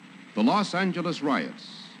The Los Angeles riots.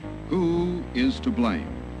 Who is to blame?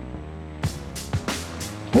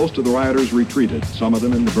 Most of the rioters retreated, some of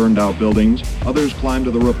them into burned-out buildings, others climbed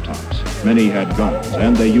to the rooftops. Many had guns,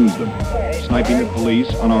 and they used them, sniping at police,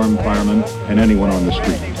 unarmed firemen, and anyone on the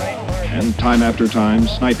street. And time after time,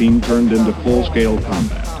 sniping turned into full-scale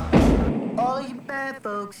combat. All you bad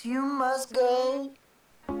folks, you must go.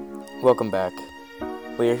 Welcome back.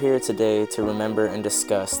 We are here today to remember and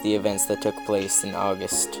discuss the events that took place in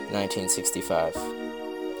August 1965.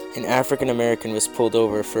 An African American was pulled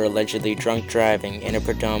over for allegedly drunk driving in a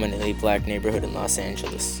predominantly black neighborhood in Los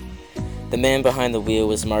Angeles. The man behind the wheel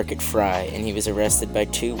was Market Fry, and he was arrested by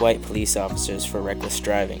 2 white police officers for reckless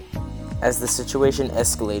driving. As the situation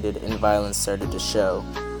escalated and violence started to show,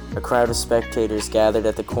 a crowd of spectators gathered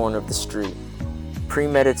at the corner of the street.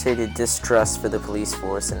 Premeditated distrust for the police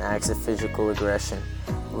force and acts of physical aggression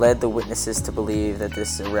led the witnesses to believe that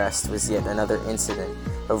this arrest was yet another incident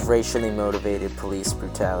of racially motivated police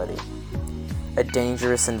brutality. A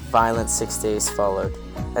dangerous and violent 6 days followed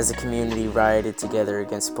as the community rioted together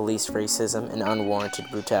against police racism and unwarranted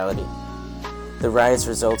brutality. The riots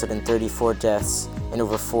resulted in 34 deaths and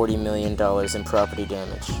over $40 million in property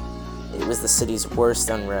damage. It was the city's worst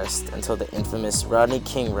unrest until the infamous Rodney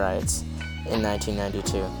King riots in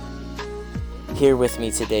 1992. Here with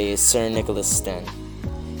me today is Sir Nicholas Sten.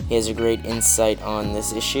 He has a great insight on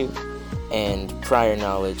this issue and prior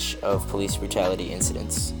knowledge of police brutality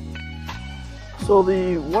incidents. So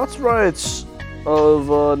the Watts riots of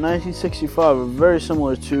 1965 are very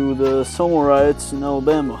similar to the Selma riots in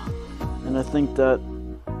Alabama, and I think that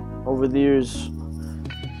over the years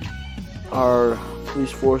our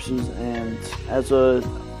police forces and as a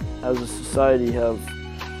society have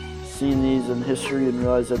seen these in history and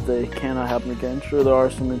realize that they cannot happen again. Sure, there are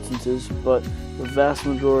some instances, but the vast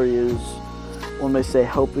majority is, one may say,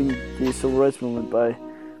 helping the civil rights movement by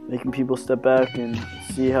making people step back and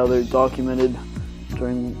see how they're documented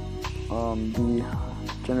during the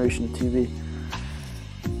generation of TV.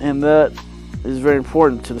 And that is very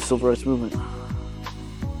important to the civil rights movement.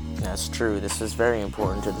 That's true. This was very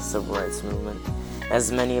important to the civil rights movement.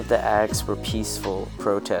 As many of the acts were peaceful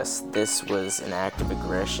protests, this was an act of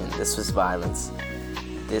aggression. This was violence.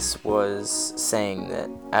 This was saying that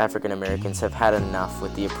African Americans have had enough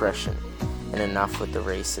with the oppression and enough with the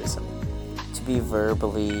racism. To be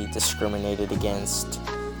verbally discriminated against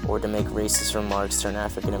or to make racist remarks toward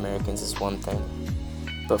African Americans is one thing,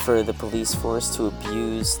 but for the police force to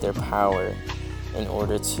abuse their power in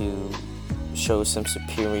order to show some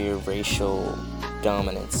superior racial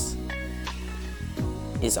dominance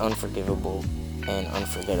is unforgivable and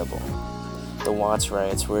unforgettable. The Watts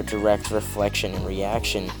riots were a direct reflection and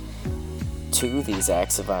reaction to these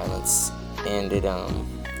acts of violence, and it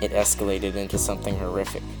escalated into something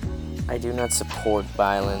horrific. I do not support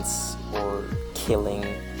violence or killing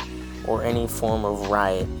or any form of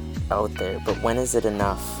riot out there, but when is it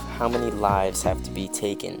enough? How many lives have to be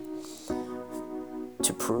taken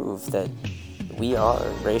to prove that we are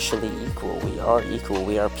racially equal? We are equal,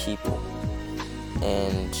 we are people.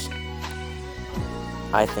 And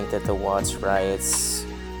I think that the Watts riots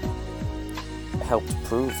helped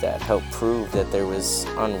prove that there was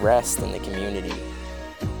unrest in the community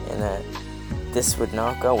and that this would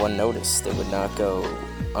not go unnoticed, it would not go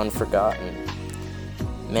unforgotten.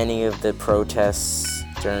 Many of the protests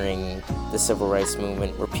during the civil rights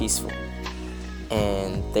movement were peaceful,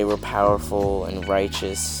 and they were powerful and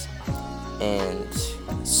righteous and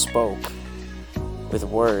spoke with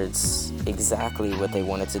words exactly what they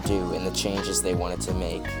wanted to do and the changes they wanted to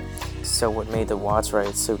make. So what made the Watts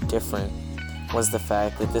riots so different was the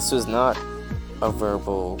fact that this was not a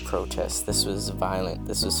verbal protest. This was violent.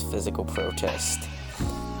 This was physical protest.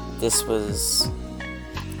 This was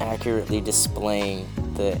accurately displaying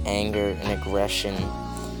the anger and aggression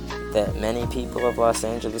that many people of Los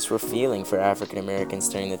Angeles were feeling for African Americans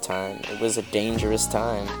during the time. It was a dangerous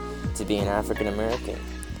time to be an African American.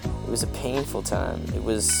 It was a painful time. It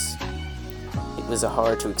was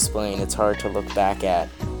hard to explain. It's hard to look back at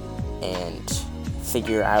and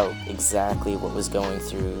figure out exactly what was going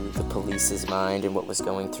through the police's mind and what was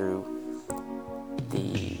going through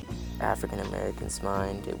the African American's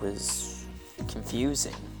mind. It was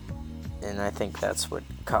confusing. And I think that's what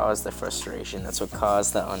caused the frustration. That's what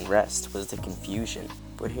caused the unrest, was the confusion.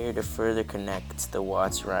 We're here to further connect the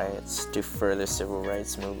Watts riots to further civil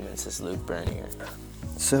rights movements is Luke Bernier.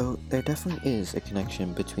 So there definitely is a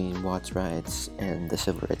connection between Watts riots and the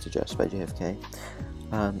civil rights address by JFK.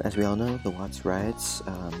 As we all know, the Watts riots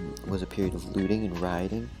was a period of looting and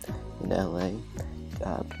rioting in LA.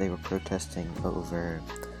 They were protesting over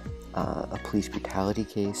a police brutality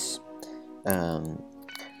case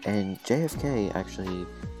And JFK actually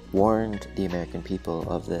warned the American people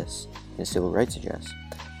of this in his Civil Rights Address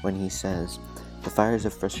when he says, "The fires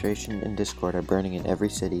of frustration and discord are burning in every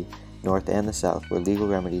city, north and the south, where legal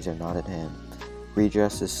remedies are not at hand.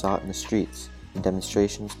 Redress is sought in the streets, in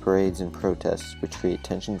demonstrations, parades, and protests, which create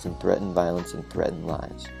tensions and threaten violence and threaten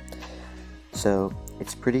lives." So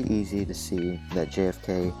it's pretty easy to see that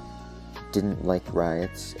JFK didn't like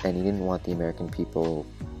riots, and he didn't want the American people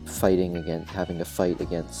having to fight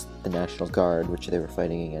against the National Guard, which they were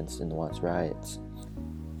fighting against in the Watts riots.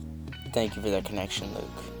 Thank you for that connection,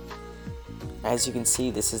 Luke. As you can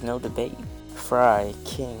see, this is no debate. Fry,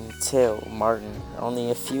 King, Till, Martin are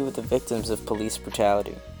only a few of the victims of police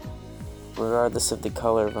brutality. Regardless of the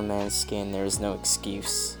color of a man's skin, there is no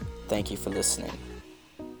excuse. Thank you for listening,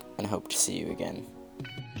 and hope to see you again.